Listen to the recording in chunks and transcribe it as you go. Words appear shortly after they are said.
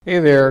Hey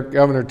there,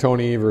 Governor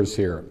Tony Evers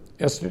here.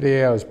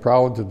 Yesterday I was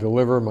proud to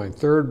deliver my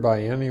third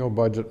biennial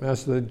budget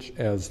message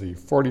as the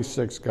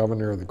 46th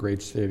governor of the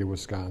great state of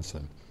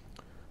Wisconsin.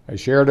 I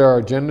shared our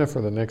agenda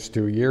for the next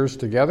 2 years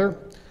together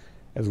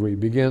as we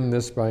begin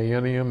this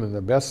biennium in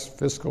the best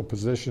fiscal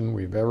position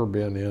we've ever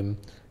been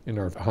in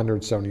our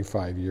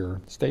 175-year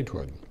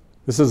statehood.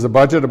 This is a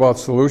budget about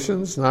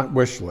solutions, not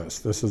wish lists.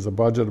 This is a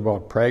budget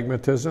about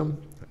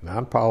pragmatism,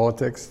 not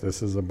politics.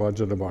 This is a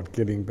budget about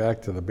getting back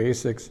to the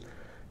basics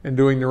and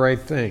doing the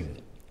right thing.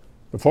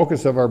 The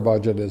focus of our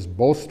budget is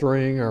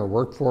bolstering our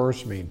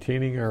workforce,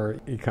 maintaining our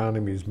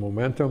economy's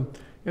momentum,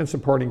 and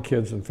supporting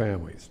kids and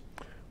families.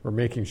 We're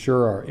making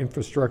sure our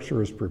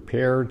infrastructure is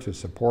prepared to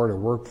support a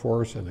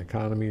workforce and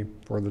economy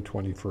for the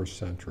 21st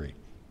century.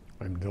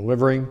 I'm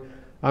delivering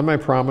on my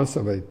promise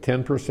of a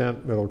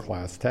 10%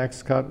 middle-class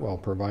tax cut while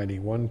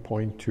providing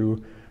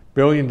 $1.2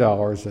 billion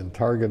in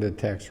targeted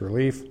tax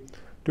relief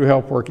to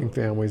help working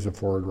families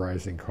afford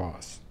rising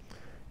costs.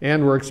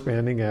 And we're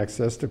expanding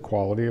access to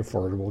quality,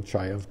 affordable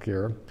child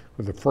care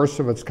with the first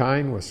of its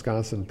kind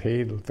Wisconsin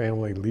Paid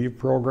Family Leave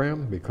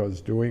Program, because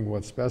doing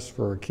what's best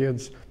for our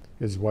kids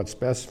is what's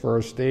best for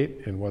our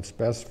state and what's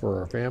best for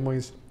our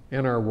families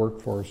and our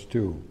workforce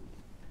too.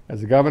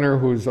 As a governor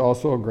who's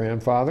also a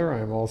grandfather,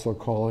 I'm also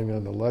calling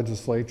on the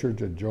legislature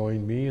to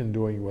join me in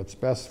doing what's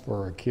best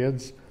for our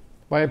kids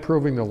by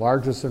approving the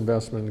largest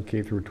investment in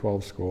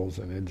K-12 schools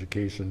and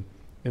education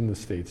in the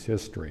state's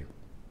history.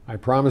 I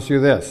promise you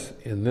this,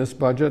 in this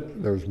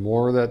budget, there's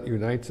more that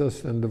unites us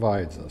than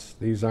divides us.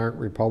 These aren't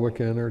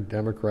Republican or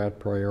Democrat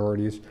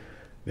priorities.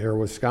 They're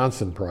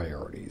Wisconsin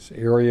priorities,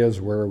 areas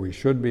where we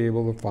should be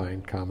able to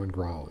find common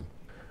ground.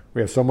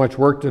 We have so much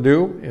work to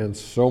do and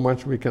so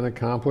much we can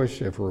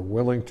accomplish if we're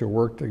willing to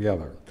work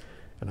together.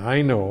 And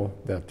I know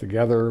that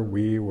together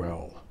we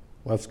will.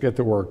 Let's get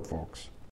to work, folks.